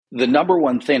the number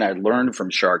one thing I learned from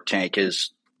Shark Tank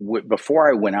is before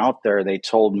I went out there, they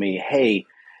told me, hey,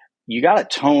 you got to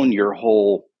tone your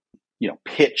whole,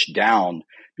 pitch down,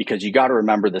 because you got to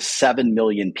remember the 7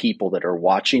 million people that are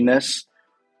watching this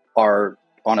are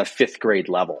on a fifth grade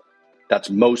level. That's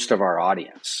most of our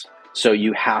audience. So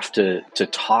you have to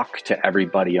talk to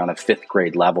everybody on a fifth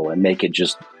grade level and make it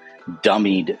just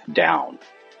dummied down.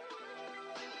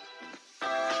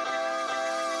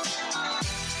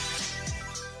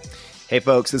 Hey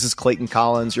folks, this is Clayton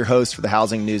Collins, your host for the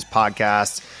Housing News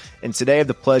Podcast. And today I have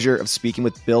the pleasure of speaking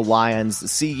with Bill Lyons, the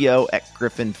CEO at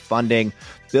Griffin Funding.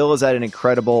 Bill has had an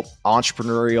incredible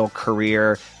entrepreneurial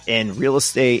career in real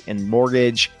estate and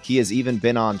mortgage. He has even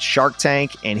been on Shark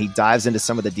Tank, and he dives into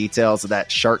some of the details of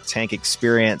that Shark Tank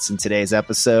experience in today's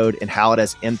episode and how it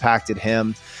has impacted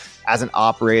him as an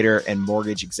operator and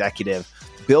mortgage executive.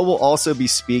 Bill will also be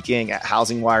speaking at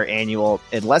HousingWire Annual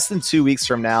in less than 2 weeks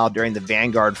from now during the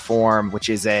Vanguard Forum, which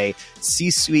is a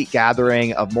C-suite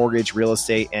gathering of mortgage, real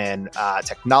estate, and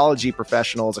technology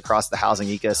professionals across the housing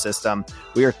ecosystem.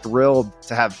 We are thrilled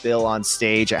to have Bill on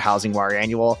stage at HousingWire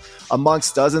Annual,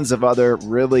 amongst dozens of other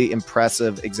really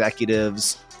impressive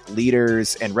executives,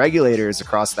 leaders, and regulators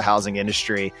across the housing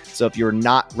industry. So if you're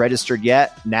not registered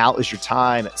yet, now is your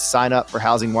time. Sign up for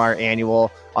HousingWire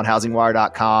Annual on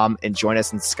housingwire.com and join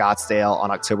us in Scottsdale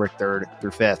on October 3rd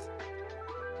through 5th.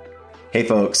 Hey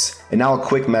folks, and now a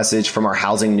quick message from our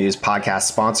Housing News Podcast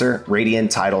sponsor, Radian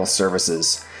Title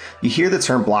Services. You hear the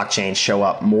term blockchain show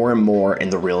up more and more in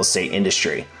the real estate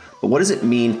industry, but what does it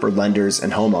mean for lenders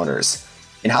and homeowners?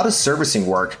 And how does servicing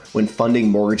work when funding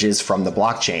mortgages from the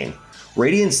blockchain?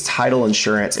 Radian's title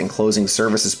insurance and closing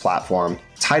services platform,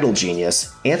 Title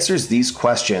Genius, answers these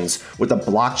questions with a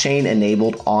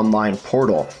blockchain-enabled online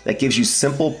portal that gives you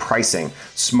simple pricing,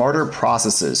 smarter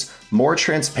processes, more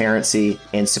transparency,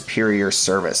 and superior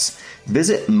service.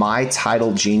 Visit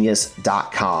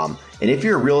mytitlegenius.com. And if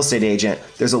you're a real estate agent,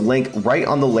 there's a link right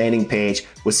on the landing page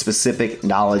with specific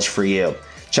knowledge for you.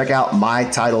 Check out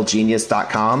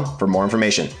mytitlegenius.com for more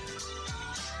information.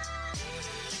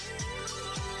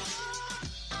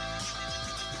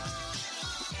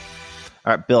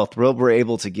 All right, Bill, thrilled we're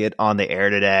able to get on the air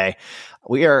today.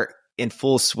 We are in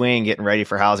full swing getting ready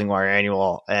for HousingWire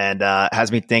Annual, and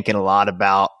has me thinking a lot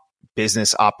about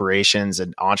business operations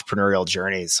and entrepreneurial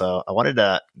journeys. So I wanted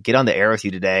to get on the air with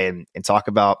you today and talk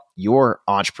about your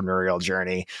entrepreneurial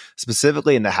journey,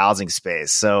 specifically in the housing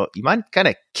space. So you mind kind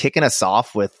of kicking us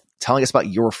off with telling us about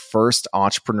your first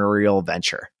entrepreneurial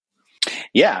venture?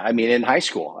 Yeah, I mean, in high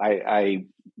school, I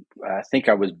think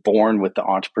I was born with the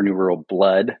entrepreneurial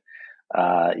blood.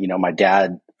 My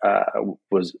dad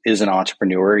is an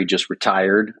entrepreneur. He just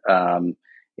retired, a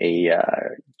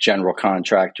general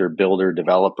contractor, builder,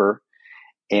 developer,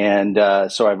 and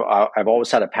so I've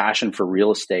always had a passion for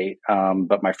real estate.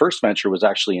 But my first venture was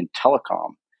actually in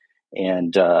telecom,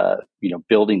 and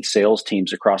building sales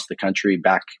teams across the country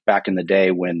back in the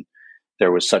day when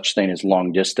there was such thing as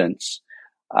long distance,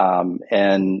 and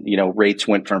rates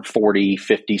went from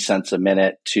 50 cents a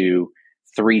minute to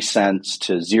 3 cents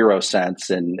to 0 cents.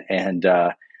 And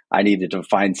I needed to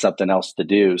find something else to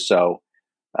do. So,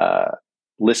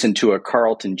 listened to a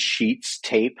Carlton Sheets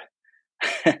tape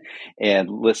and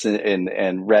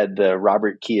read the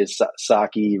Robert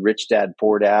Kiyosaki, Rich Dad,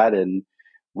 Poor Dad, and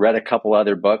read a couple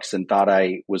other books and thought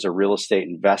I was a real estate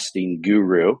investing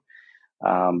guru.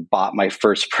 Bought my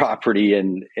first property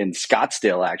in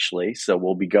Scottsdale, actually. So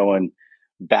we'll be going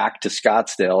back to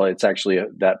Scottsdale. It's actually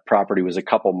that property was a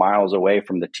couple miles away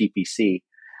from the TPC.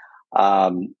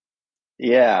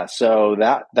 So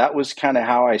that was kind of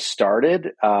how I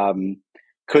started.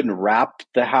 Couldn't wrap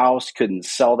the house, couldn't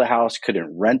sell the house,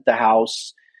 couldn't rent the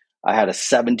house. I had a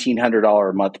 $1,700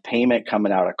 a month payment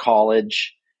coming out of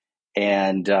college,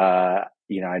 and I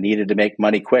needed to make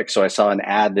money quick. So I saw an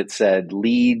ad that said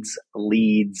leads.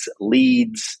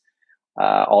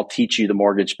 I'll teach you the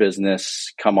mortgage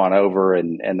business. Come on over.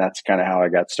 And that's kind of how I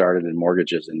got started in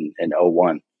mortgages in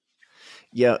 2001.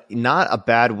 Yeah, not a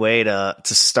bad way to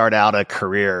start out a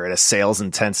career in a sales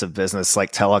intensive business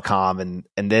like telecom,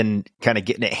 and then kind of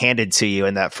getting it handed to you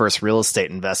in that first real estate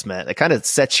investment. It kind of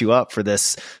sets you up for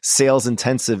this sales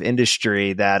intensive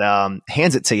industry that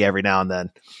hands it to you every now and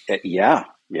then. Yeah.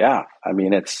 I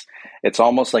mean, it's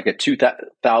almost like a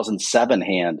 2007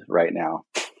 hand right now.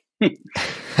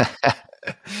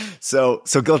 So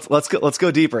let's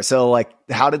go deeper. So like,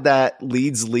 how did that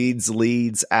leads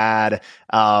ad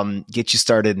get you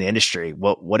started in the industry?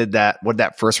 What did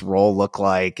that first role look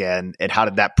like, and how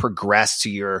did that progress to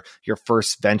your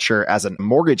first venture as a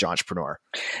mortgage entrepreneur?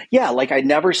 Yeah, like I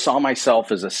never saw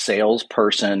myself as a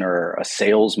salesperson or a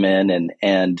salesman,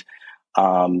 and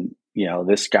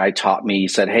This guy taught me, he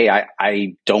said, hey,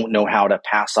 I don't know how to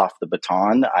pass off the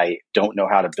baton. I don't know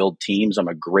how to build teams. I'm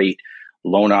a great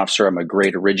loan officer. I'm a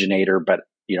great originator, but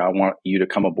I want you to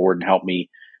come aboard and help me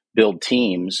build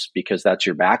teams because that's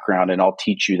your background, and I'll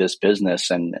teach you this business.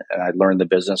 And I learned the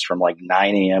business from like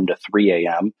 9 a.m. to 3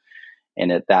 a.m.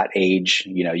 And at that age,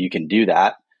 you can do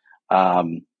that.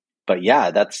 But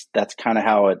yeah, that's kind of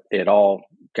how it all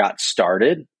got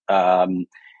started. And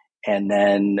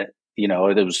then,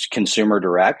 it was consumer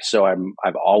direct. So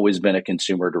I've always been a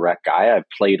consumer direct guy. I've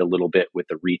played a little bit with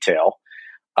the retail.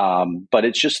 But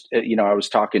it's just, I was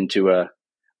talking to a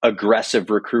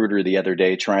aggressive recruiter the other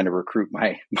day trying to recruit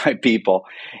my people.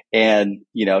 And,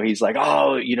 he's like,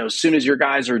 oh, as soon as your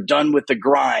guys are done with the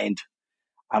grind,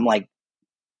 I'm like,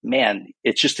 man,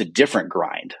 it's just a different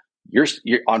grind. You're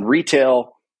on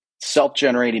retail,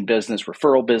 self-generating business,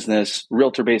 referral business,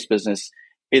 realtor-based business.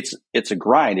 It's a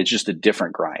grind. It's just a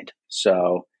different grind.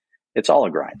 So it's all a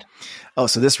grind. Oh,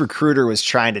 so this recruiter was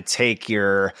trying to take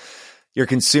your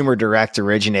consumer direct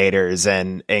originators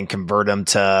and convert them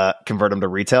to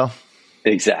retail?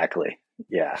 Exactly.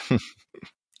 Yeah.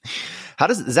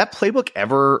 Does that playbook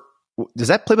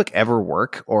ever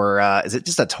work, or is it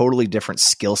just a totally different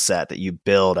skill set that you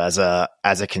build as a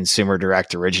consumer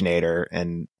direct originator,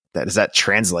 and does that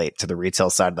translate to the retail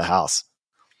side of the house?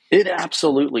 It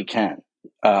absolutely can.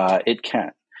 It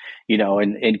can.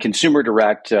 In consumer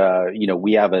direct,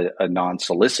 we have a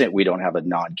non-solicit. We don't have a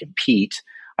non-compete.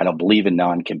 I don't believe in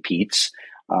non-competes,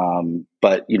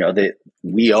 but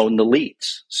we own the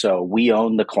leads, so we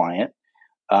own the client.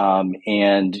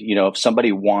 And if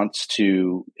somebody wants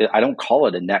to, I don't call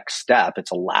it a next step;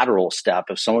 it's a lateral step.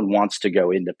 If someone wants to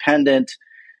go independent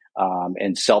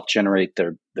and self-generate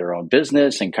their own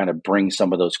business and kind of bring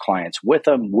some of those clients with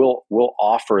them, we'll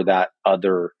offer that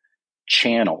other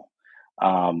channel.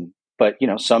 But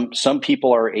some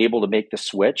people are able to make the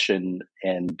switch and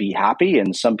be happy,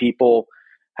 and some people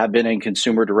have been in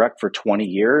consumer direct for 20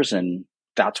 years and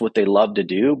that's what they love to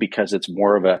do because it's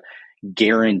more of a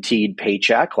guaranteed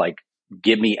paycheck. Like,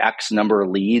 give me X number of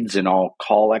leads and I'll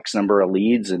call X number of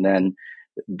leads, and then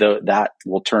that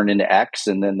will turn into X,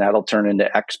 and then that'll turn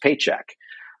into X paycheck.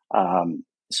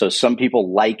 So some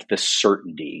people like the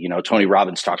certainty. Tony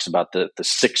Robbins talks about the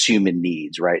 6 human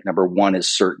needs, right? Number 1 is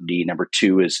certainty. Number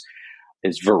 2 is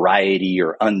variety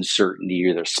or uncertainty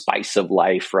or the spice of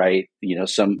life, right?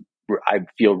 I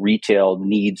feel retail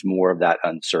needs more of that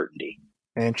uncertainty.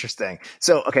 Interesting.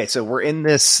 So, okay. So we're in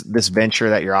this venture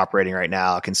that you're operating right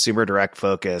now, consumer direct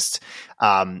focused.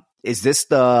 Is this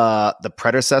the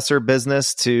predecessor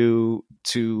business to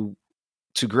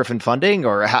Griffin Funding,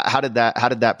 or how did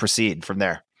that proceed from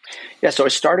there? Yeah. So I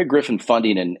started Griffin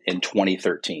Funding in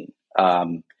 2013.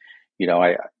 I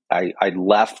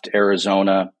left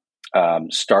Arizona,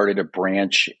 started a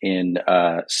branch in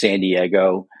San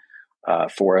Diego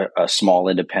for a small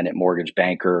independent mortgage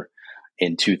banker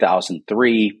in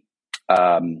 2003.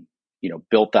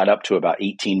 Built that up to about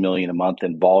 18 million a month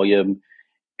in volume,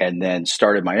 and then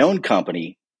started my own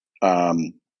company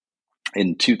in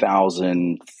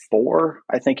 2004,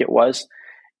 I think it was,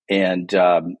 and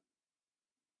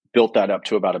built that up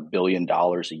to about $1 billion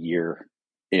a year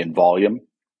in volume,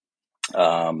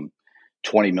 20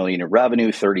 million in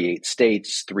revenue, 38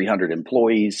 states, 300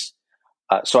 employees.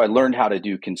 So I learned how to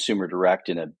do consumer direct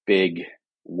in a big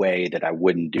way that I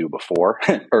wouldn't do before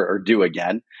or do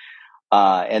again.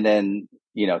 And then,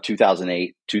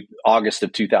 2008 to August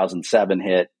of 2007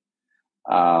 hit,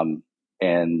 and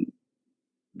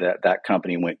that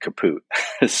company went kaput.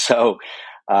 So,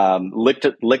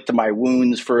 licked my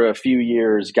wounds for a few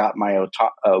years, got my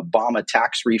Obama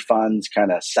tax refunds,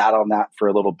 kind of sat on that for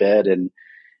a little bit, and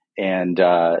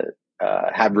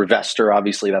had Revestor.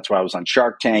 Obviously, that's why I was on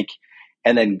Shark Tank.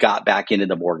 And then got back into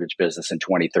the mortgage business in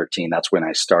 2013. That's when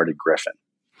I started Griffin.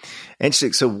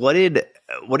 Interesting. So what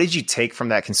did you take from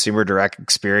that consumer direct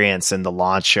experience and the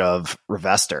launch of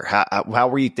Revestor? How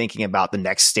were you thinking about the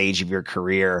next stage of your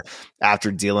career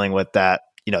after dealing with that,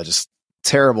 just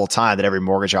terrible time that every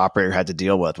mortgage operator had to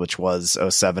deal with, which was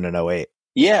 2007 and 2008?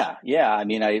 Yeah. I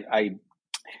mean,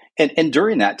 and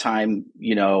during that time,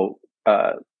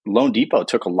 Loan Depot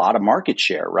took a lot of market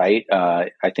share, right?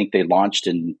 I think they launched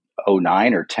in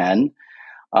 2009 or 10.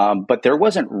 But there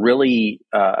wasn't really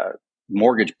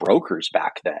mortgage brokers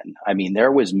back then. I mean,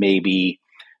 there was maybe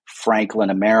Franklin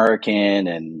American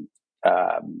and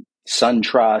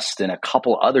SunTrust and a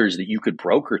couple others that you could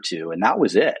broker to, and that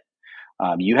was it.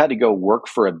 You had to go work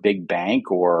for a big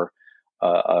bank or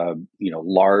a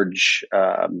large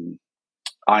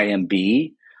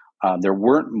IMB. There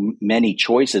weren't many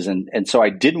choices, and so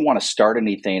I didn't want to start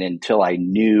anything until I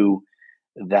knew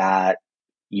that,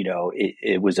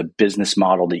 it was a business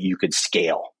model that you could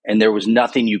scale, and there was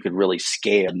nothing you could really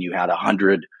scale. And you had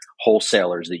 100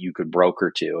 wholesalers that you could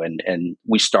broker to. And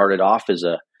we started off as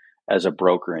a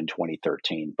broker in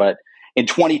 2013. But in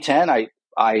 2010,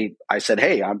 I said,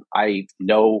 hey, I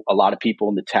know a lot of people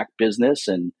in the tech business,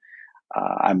 and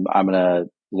I'm going to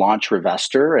launch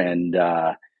Revestor and,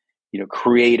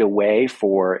 create a way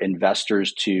for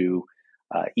investors to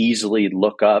easily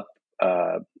look up,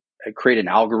 create an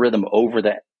algorithm over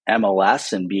the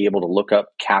MLS and be able to look up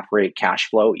cap rate cash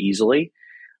flow easily.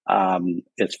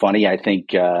 It's funny. I think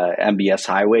MBS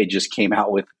Highway just came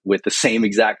out with the same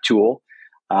exact tool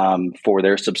for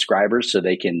their subscribers, so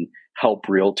they can help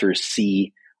realtors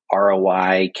see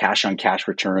ROI, cash on cash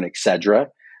return, etc.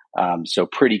 So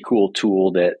pretty cool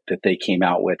tool that they came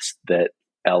out with that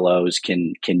LOs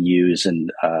can use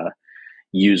and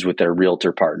use with their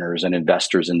realtor partners and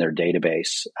investors in their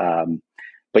database.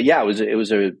 But yeah, it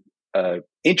was a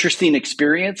interesting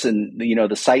experience, and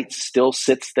the site still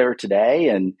sits there today,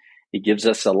 and it gives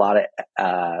us a lot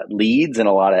of leads and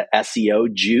a lot of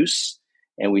SEO juice,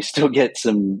 and we still get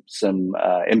some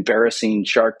embarrassing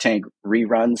Shark Tank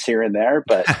reruns here and there,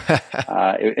 but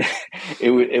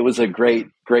it was a great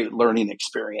learning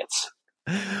experience.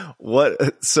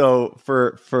 So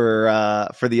for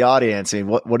the audience, I mean,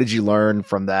 what did you learn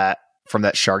from that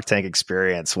Shark Tank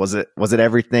experience? Was it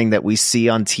everything that we see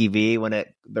on TV when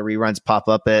the reruns pop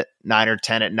up at 9 or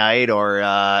 10 at night, or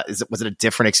was it a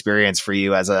different experience for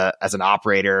you as an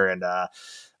operator and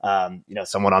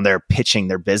someone on there pitching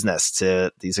their business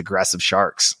to these aggressive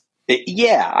sharks?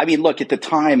 Yeah, I mean, look, at the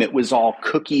time it was all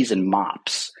cookies and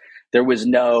mops. There was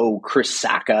no Chris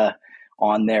Sacca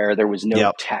on there. There was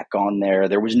no tech on there.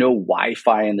 There was no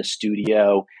Wi-Fi in the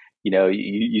studio.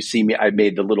 You see me, I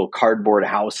made the little cardboard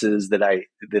houses that I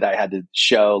had to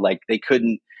show. Like, they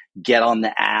couldn't get on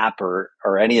the app or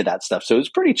any of that stuff. So it was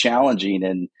pretty challenging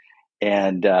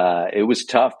and it was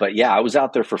tough. But yeah, I was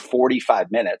out there for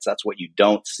 45 minutes. That's what you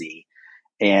don't see.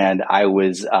 And I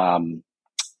was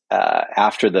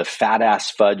after the fat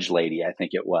ass fudge lady, I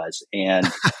think it was. And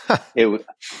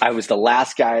I was the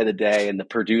last guy of the day, and the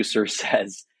producer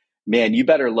says, man, you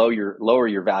better lower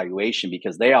your valuation,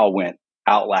 because they all went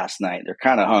out last night. They're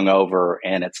kind of hungover,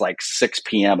 and it's like 6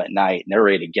 p.m. at night, and they're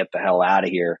ready to get the hell out of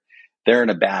here. They're in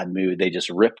a bad mood. They just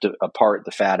ripped apart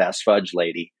the fat ass fudge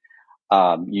lady.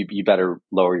 You better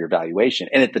lower your valuation.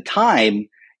 And at the time,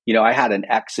 I had an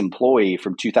ex-employee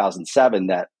from 2007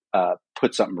 that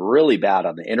put something really bad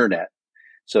on the internet.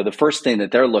 So the first thing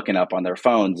that they're looking up on their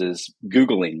phones is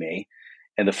Googling me.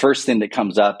 And the first thing that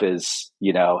comes up is,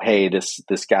 hey,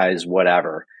 this guy's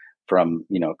whatever from,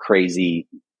 crazy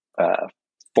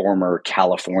former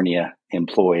California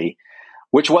employee,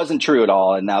 which wasn't true at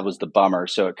all. And that was the bummer.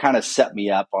 So it kind of set me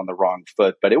up on the wrong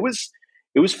foot. But it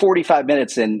was 45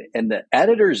 minutes, and the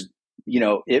editors,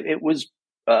 it was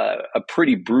a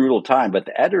pretty brutal time, but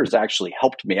the editors actually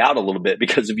helped me out a little bit,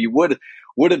 because if you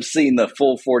would have seen the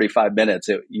full 45 minutes,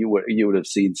 you would have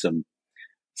seen some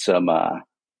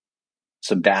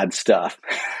bad stuff.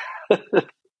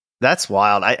 That's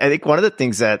wild. I think one of the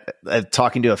things that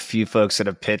talking to a few folks that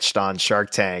have pitched on Shark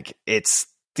Tank,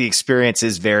 the experience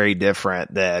is very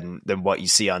different than what you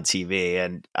see on TV.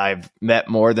 And I've met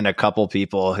more than a couple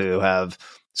people who have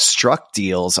struck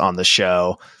deals on the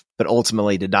show, but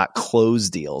ultimately did not close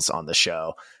deals on the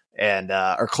show, and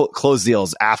or close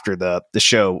deals after the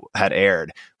show had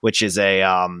aired, which is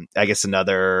I guess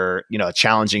another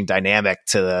challenging dynamic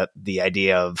to the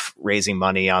idea of raising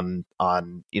money on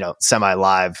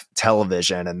semi-live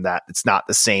television, and that it's not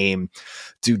the same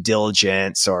due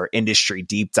diligence or industry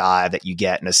deep dive that you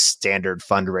get in a standard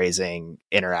fundraising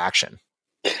interaction.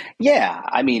 Yeah,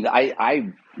 I mean,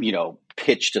 I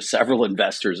pitched to several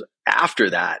investors after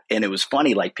that, and it was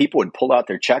funny. Like, people would pull out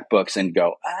their checkbooks and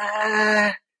go,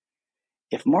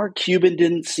 if Mark Cuban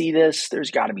didn't see this,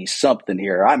 there's got to be something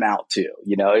here. I'm out too,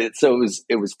 So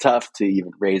it was tough to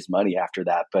even raise money after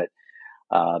that. But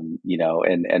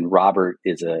and Robert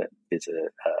is a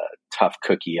tough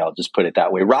cookie. I'll just put it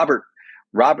that way. Robert,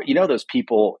 those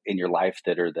people in your life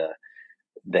that are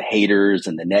the haters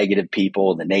and the negative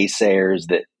people, the naysayers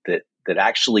that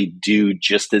actually do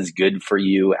just as good for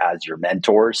you as your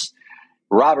mentors.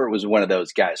 Robert was one of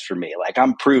those guys for me. Like,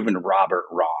 I'm proving Robert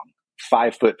wrong.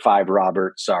 5'5"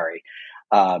 Robert, sorry.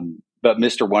 But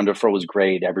Mr. Wonderful was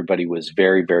great. Everybody was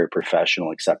very, very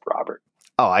professional except Robert.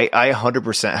 Oh, I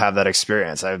 100% have that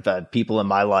experience. I've had people in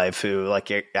my life who,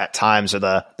 like, at times are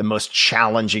the most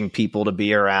challenging people to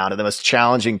be around, and the most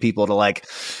challenging people to, like,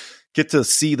 get to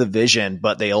see the vision,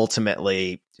 but they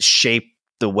ultimately shape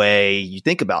the way you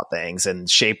think about things and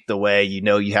shape the way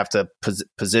you have to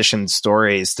position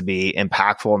stories to be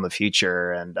impactful in the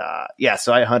future. And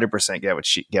so I 100%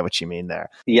 get what you mean there.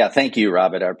 Yeah, thank you,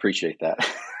 Robert. I appreciate that.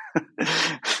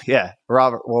 Yeah,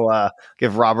 Robert, we'll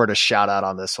give Robert a shout out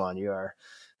on this one. You are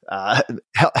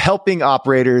helping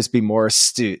operators be more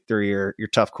astute through your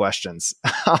tough questions.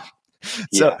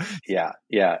 So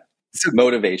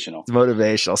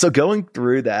motivational. So going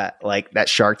through that, like that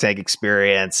Shark Tank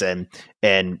experience and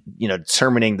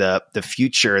determining the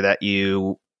future that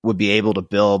you would be able to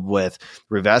build with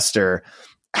Revestor,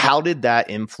 how did that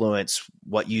influence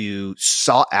what you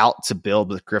sought out to build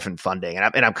with Griffin Funding?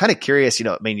 And I'm kind of curious,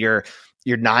 you're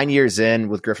 9 years in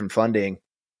with Griffin Funding.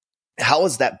 How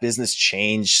has that business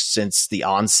changed since the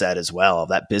onset as well?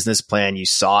 That business plan you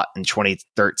sought in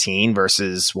 2013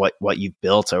 versus what you've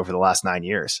built over the last 9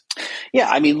 years? Yeah,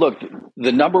 I mean, look,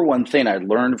 the number one thing I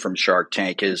learned from Shark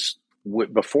Tank is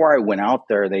before I went out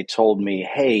there, they told me,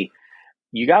 hey,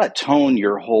 you got to tone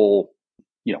your whole,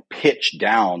 pitch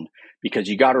down, because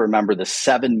you got to remember the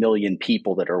 7 million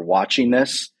people that are watching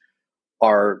this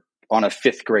are on a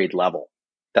 5th grade level.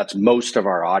 That's most of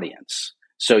our audience.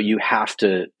 So you have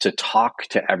to talk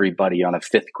to everybody on a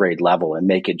 5th grade level and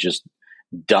make it just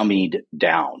dummied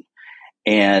down.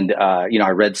 And, I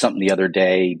read something the other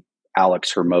day,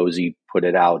 Alex Hormozy put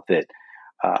it out that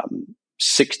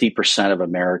 60% of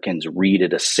Americans read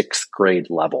at a 6th grade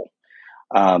level.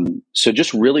 So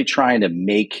just really trying to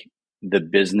make the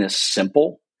business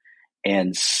simple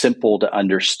and simple to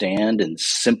understand and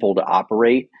simple to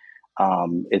operate.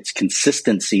 It's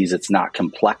consistencies, it's not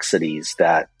complexities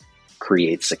that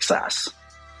create success.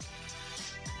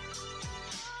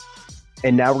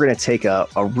 And now we're going to take a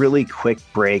really quick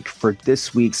break for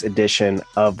this week's edition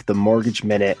of the Mortgage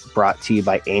Minute, brought to you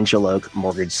by Angel Oak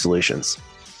Mortgage Solutions.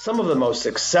 Some of the most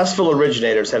successful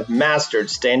originators have mastered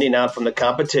standing out from the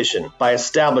competition by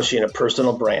establishing a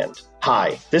personal brand.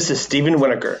 Hi, this is Stephen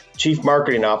Winokur, Chief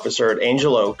Marketing Officer at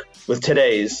Angel Oak, with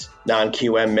today's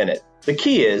Non-QM Minute. The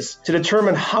key is to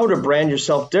determine how to brand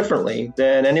yourself differently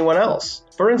than anyone else.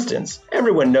 For instance,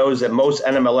 everyone knows that most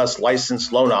NMLS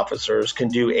licensed loan officers can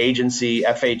do agency,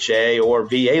 FHA, or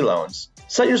VA loans.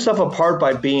 Set yourself apart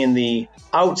by being the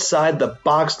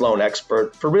outside-the-box loan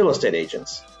expert for real estate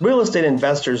agents. Real estate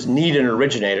investors need an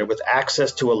originator with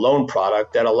access to a loan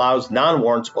product that allows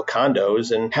non-warrantable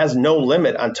condos and has no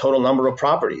limit on total number of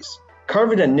properties.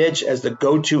 Carving a niche as the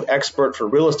go-to expert for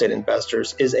real estate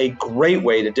investors is a great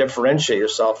way to differentiate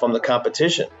yourself from the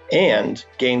competition and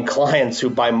gain clients who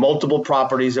buy multiple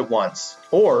properties at once.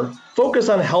 Or focus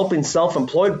on helping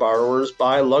self-employed borrowers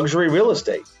buy luxury real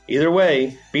estate. Either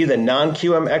way, be the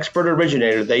non-QM expert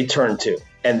originator they turn to.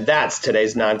 And that's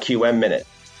today's non-QM Minute.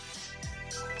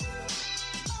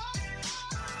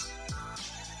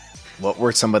 What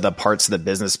were some of the parts of the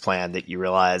business plan that you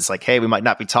realized, like, hey, we might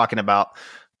not be talking about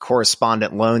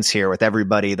correspondent loans here with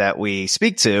everybody that we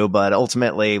speak to, but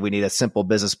ultimately we need a simple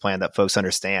business plan that folks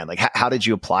understand? Like, how did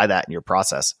you apply that in your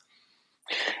process?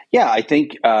 Yeah, I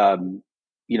think,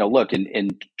 look, in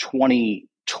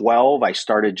 2012, I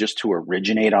started just to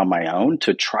originate on my own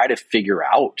to try to figure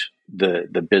out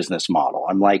the business model.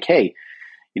 I'm like, hey,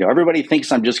 everybody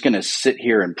thinks I'm just going to sit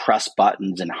here and press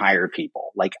buttons and hire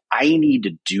people. Like, I need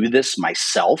to do this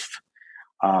myself.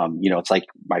 It's like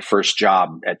my first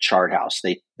job at Chart House.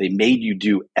 They made you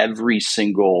do every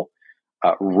single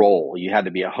role. You had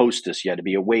to be a hostess. You had to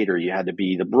be a waiter. You had to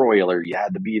be the broiler. You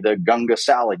had to be the gunga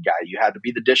salad guy. You had to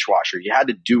be the dishwasher. You had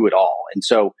to do it all. And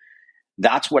so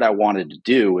that's what I wanted to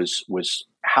do was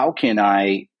how can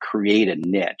I create a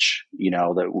niche?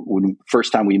 That when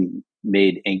first time we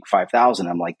made Inc. 5000,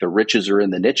 I'm like, the riches are in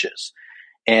the niches.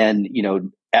 And,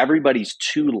 everybody's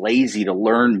too lazy to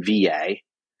learn VA.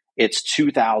 It's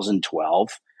 2012.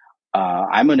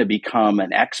 I'm going to become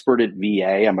an expert at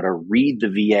VA. I'm going to read the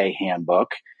VA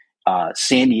handbook.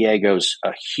 San Diego's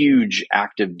a huge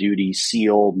active duty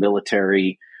SEAL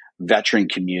military veteran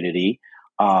community.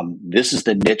 This is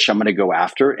the niche I'm going to go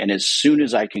after. And as soon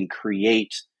as I can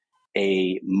create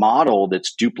a model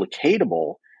that's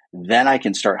duplicatable, then I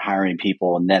can start hiring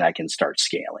people and then I can start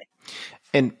scaling.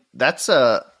 And that's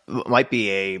might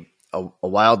be a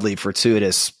wildly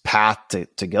fortuitous path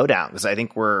to go down, because I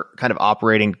think we're kind of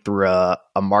operating through a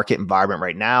market environment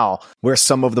right now where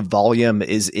some of the volume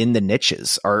is in the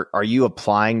niches. Are you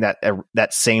applying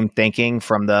that same thinking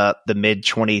from the mid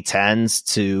 2010s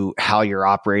to how you're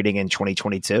operating in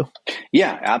 2022?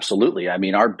 Yeah, absolutely. I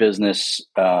mean, our business,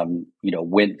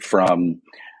 went from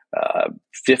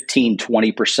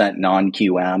 15-20%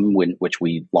 non-QM, which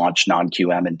we launched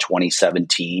non-QM in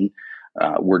 2017.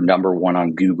 We're number one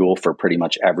on Google for pretty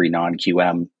much every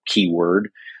non-QM keyword.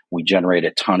 We generate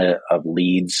a ton of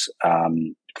leads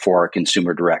for our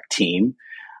consumer direct team.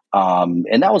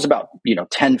 And that was about,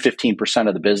 10, 15%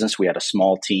 of the business. We had a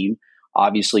small team.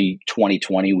 Obviously,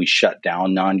 2020, we shut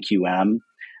down non-QM,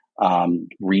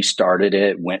 restarted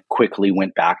it, went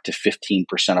back to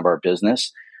 15% of our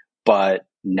business. But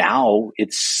now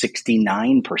it's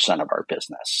 69% of our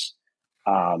business.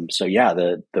 So yeah,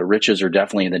 the riches are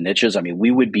definitely in the niches. I mean,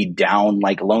 we would be down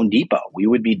like Loan Depot. We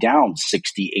would be down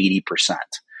 60, 80%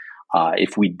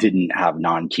 if we didn't have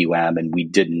non-QM and we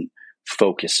didn't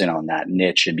focus in on that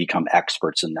niche and become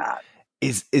experts in that.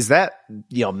 Is that,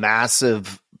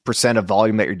 massive percent of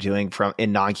volume that you're doing from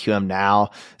in non-QM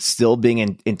now still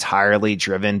being entirely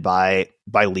driven by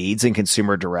leads and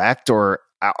consumer direct, or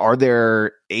are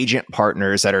there agent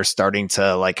partners that are starting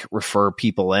to like refer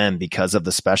people in because of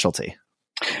the specialty?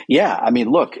 Yeah. I mean,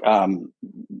 look,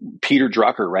 Peter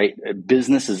Drucker, right?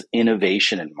 Business is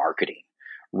innovation and marketing.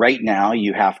 Right now,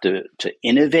 you have to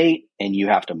innovate and you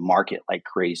have to market like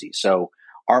crazy. So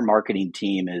our marketing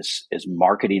team is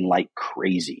marketing like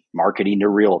crazy, marketing to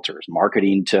realtors,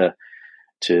 marketing to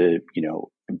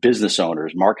business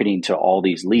owners, marketing to all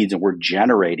these leads, and we're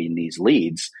generating these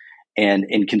leads. And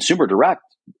in consumer direct,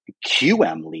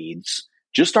 QM leads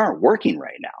just aren't working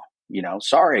right now.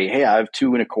 Sorry, hey, I have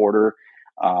 2.25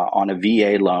 on a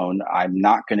VA loan. I'm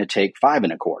not going to take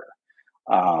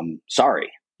 5.25.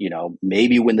 Sorry.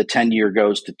 Maybe when the 10-year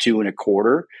goes to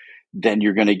 2.25, then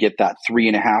you're going to get that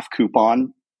 3.5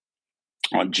 coupon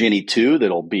on Ginny 2.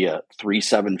 That'll be a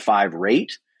 3.75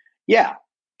 rate. Yeah.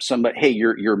 Hey,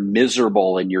 you're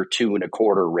miserable in your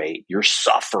 2.25 rate. You're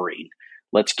suffering.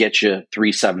 Let's get you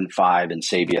 3.75 and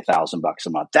save you $1,000 a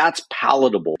month. That's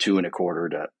palatable,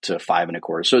 2.25 to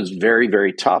 5.25. So it's very,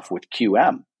 very tough with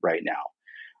QM right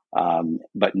now.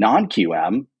 But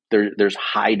non-QM, there's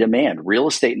high demand. Real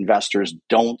estate investors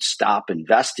don't stop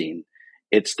investing.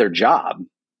 It's their job.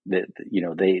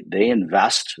 They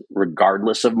invest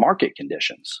regardless of market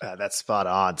conditions. That's spot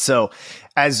on. So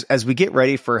as we get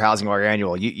ready for HousingWire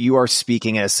Annual, you are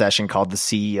speaking in a session called the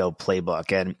CEO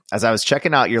Playbook. And as I was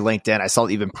checking out your LinkedIn, I saw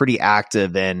that you've been pretty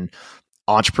active in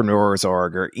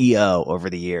Entrepreneurs.org or EO over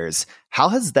the years. How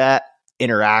has that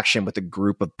interaction with a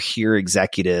group of peer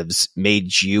executives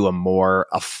made you a more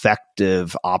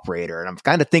effective operator? And I'm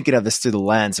kind of thinking of this through the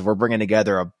lens of we're bringing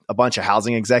together a bunch of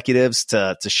housing executives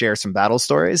to share some battle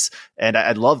stories. And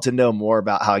I'd love to know more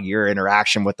about how your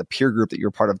interaction with the peer group that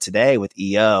you're part of today with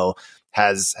EO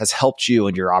has helped you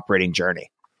in your operating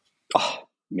journey. Oh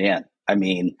man. I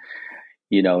mean,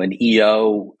 in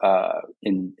EO,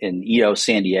 in EO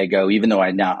San Diego, even though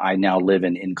I now live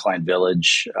in Incline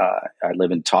Village, I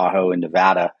live in Tahoe in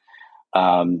Nevada,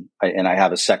 and I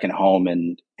have a second home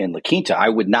in La Quinta. I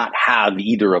would not have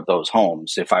either of those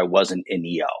homes if I wasn't in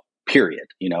EO, period.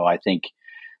 I think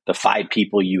the 5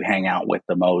 people you hang out with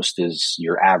the most is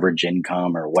your average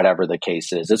income or whatever the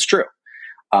case is. It's true.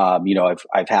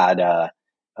 I've had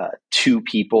 2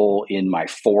 people in my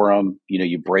forum.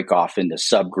 You break off into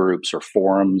subgroups or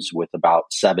forums with about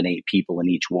 7, 8 people in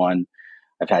each one.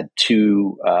 I've had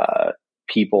 2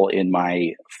 people in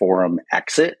my forum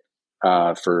exit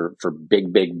for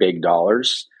big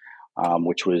dollars,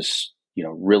 which was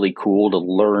really cool to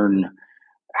learn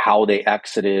how they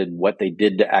exited, what they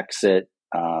did to exit,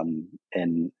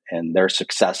 and their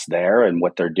success there, and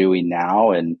what they're doing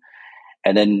now. And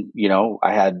then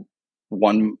I had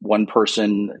one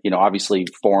person, obviously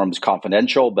forum's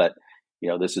confidential, but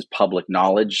this is public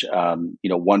knowledge.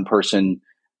 One person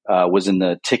was in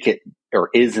the ticket or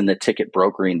is in the ticket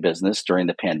brokering business during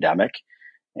the pandemic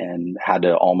and had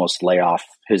to almost lay off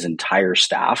his entire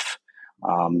staff,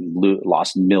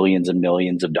 lost millions and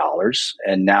millions of dollars.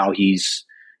 And now he's,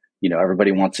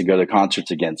 everybody wants to go to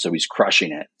concerts again. So he's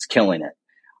crushing it. It's killing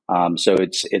it. So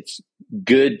it's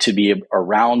good to be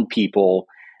around people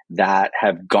that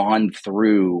have gone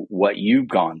through what you've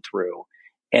gone through,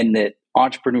 and that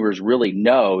entrepreneurs really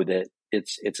know that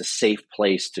it's a safe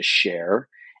place to share.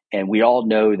 And we all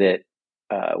know that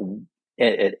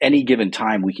at any given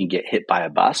time we can get hit by a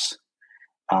bus.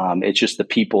 It's just the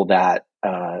people that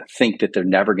think that they're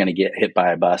never going to get hit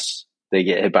by a bus, they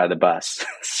get hit by the bus.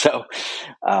 So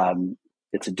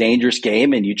it's a dangerous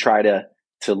game, and you try to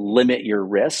limit your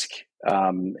risk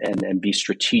and be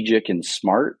strategic and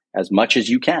smart as much as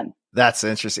you can. That's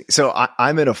interesting. So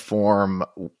I'm in a forum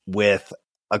with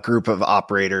a group of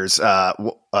operators, a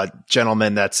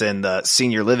gentleman that's in the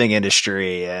senior living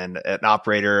industry and an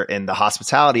operator in the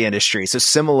hospitality industry. So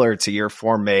similar to your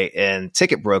format in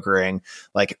ticket brokering,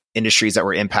 like industries that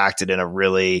were impacted in a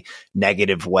really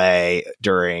negative way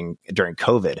during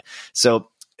COVID. So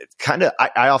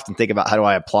I often think about how do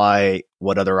I apply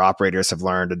what other operators have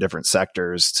learned in different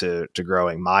sectors to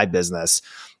growing my business.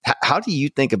 How do you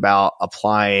think about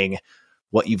applying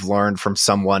what you've learned from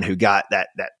someone who got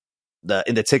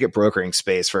in the ticket brokering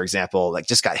space, for example, like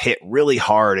just got hit really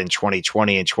hard in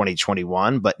 2020 and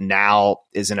 2021, but now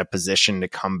is in a position to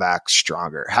come back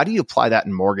stronger? How do you apply that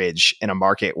in mortgage in a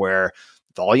market where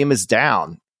volume is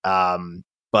down,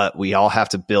 but we all have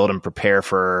to build and prepare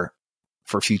for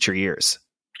future years?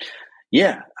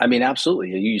 Yeah, I mean,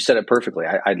 absolutely. You said it perfectly.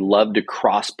 I'd love to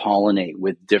cross-pollinate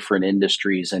with different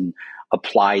industries and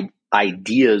apply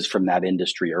ideas from that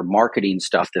industry or marketing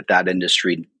stuff that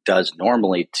industry does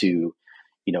normally to,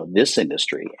 this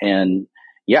industry. And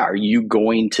yeah, are you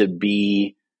going to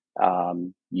be,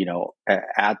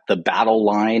 at the battle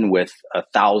line with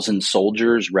 1,000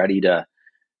 soldiers ready to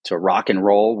rock and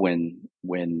roll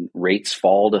when rates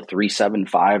fall to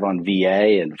 3.75 on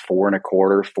VA and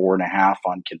 4.25, 4.5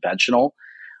 on conventional?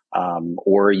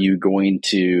 Or are you going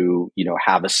to,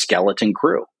 have a skeleton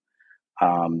crew?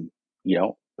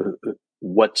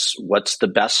 What's the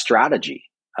best strategy?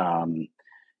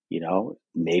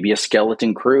 Maybe a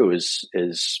skeleton crew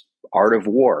is art of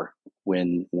war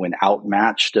when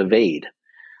outmatched evade.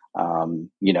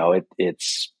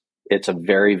 It's a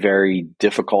very, very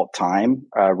difficult time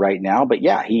right now. But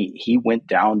yeah, he went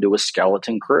down to a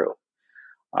skeleton crew.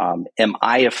 Am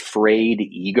I afraid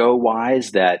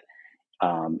ego-wise that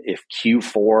if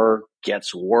Q4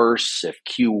 gets worse, if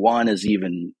Q1 is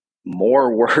even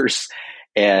more worse,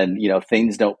 and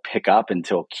things don't pick up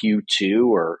until Q2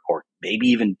 or maybe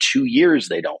even 2 years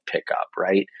they don't pick up,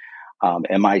 right?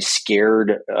 Am I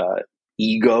scared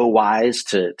ego-wise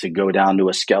to go down to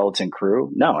a skeleton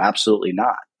crew? No, absolutely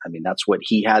not. I mean, that's what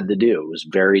he had to do. It was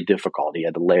very difficult. He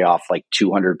had to lay off like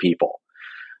 200 people.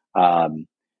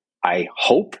 I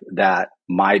hope that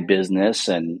my business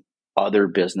and other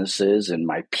businesses and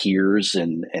my peers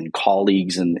and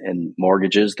colleagues and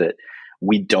mortgages, that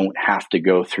we don't have to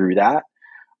go through that,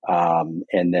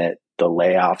 and that the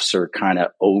layoffs are kind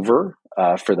of over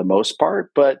for the most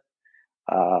part. But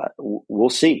we'll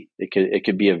see. It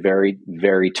could be a very,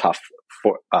 very tough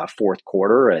fourth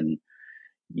quarter, and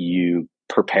you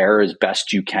prepare as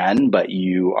best you can, but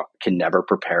you can never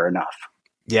prepare enough.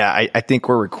 Yeah, I think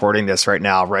we're recording this right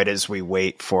now, right as we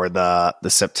wait for the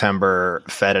September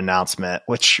Fed announcement,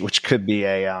 which could be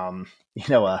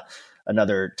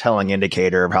another telling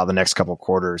indicator of how the next couple of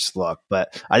quarters look.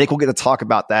 But I think we'll get to talk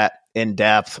about that in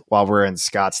depth while we're in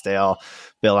Scottsdale.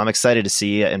 Bill, I'm excited to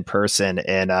see you in person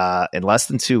in less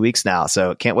than 2 weeks now.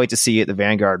 So can't wait to see you at the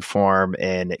Vanguard Forum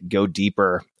and go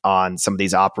deeper on some of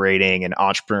these operating and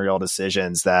entrepreneurial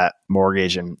decisions that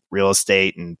mortgage and real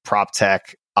estate and prop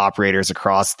tech operators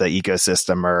across the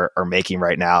ecosystem are making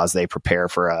right now as they prepare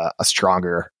for a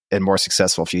stronger and more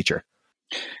successful future.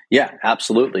 Yeah,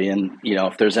 absolutely. And,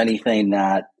 if there's anything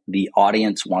that the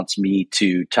audience wants me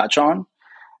to touch on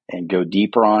and go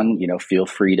deeper on, feel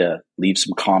free to leave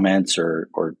some comments or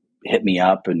hit me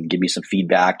up and give me some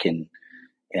feedback, and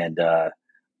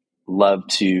love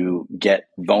to get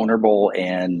vulnerable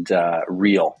and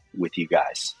real with you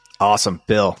guys. Awesome.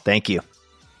 Bill, thank you.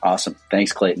 Awesome.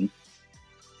 Thanks, Clayton.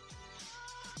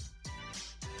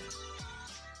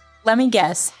 Let me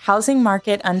guess, housing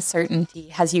market uncertainty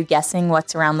has you guessing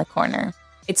what's around the corner.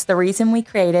 It's the reason we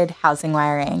created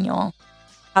HousingWire Annual.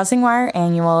 HousingWire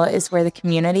Annual is where the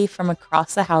community from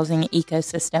across the housing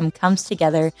ecosystem comes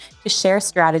together to share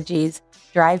strategies,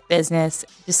 drive business,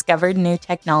 discover new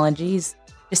technologies,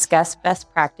 discuss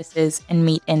best practices, and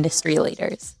meet industry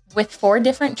leaders. With 4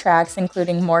 different tracks,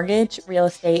 including mortgage, real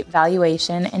estate,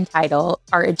 valuation, and title,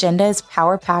 our agenda is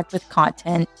power-packed with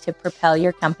content to propel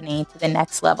your company to the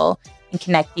next level and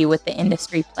connect you with the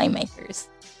industry playmakers.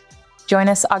 Join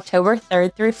us October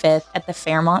 3rd through 5th at the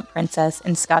Fairmont Princess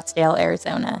in Scottsdale,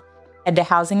 Arizona. Head to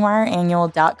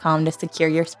HousingWireAnnual.com to secure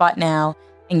your spot now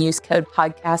and use code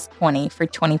podcast20 for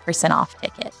 20% off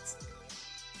tickets.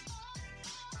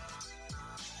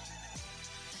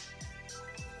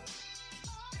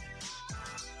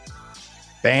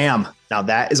 Bam. Now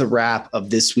that is a wrap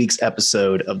of this week's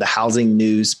episode of the Housing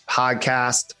News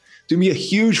Podcast. Do me a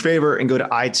huge favor and go to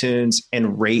iTunes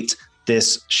and rate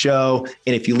this show.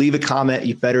 And if you leave a comment,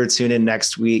 you better tune in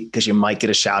next week because you might get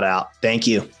a shout out. Thank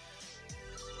you.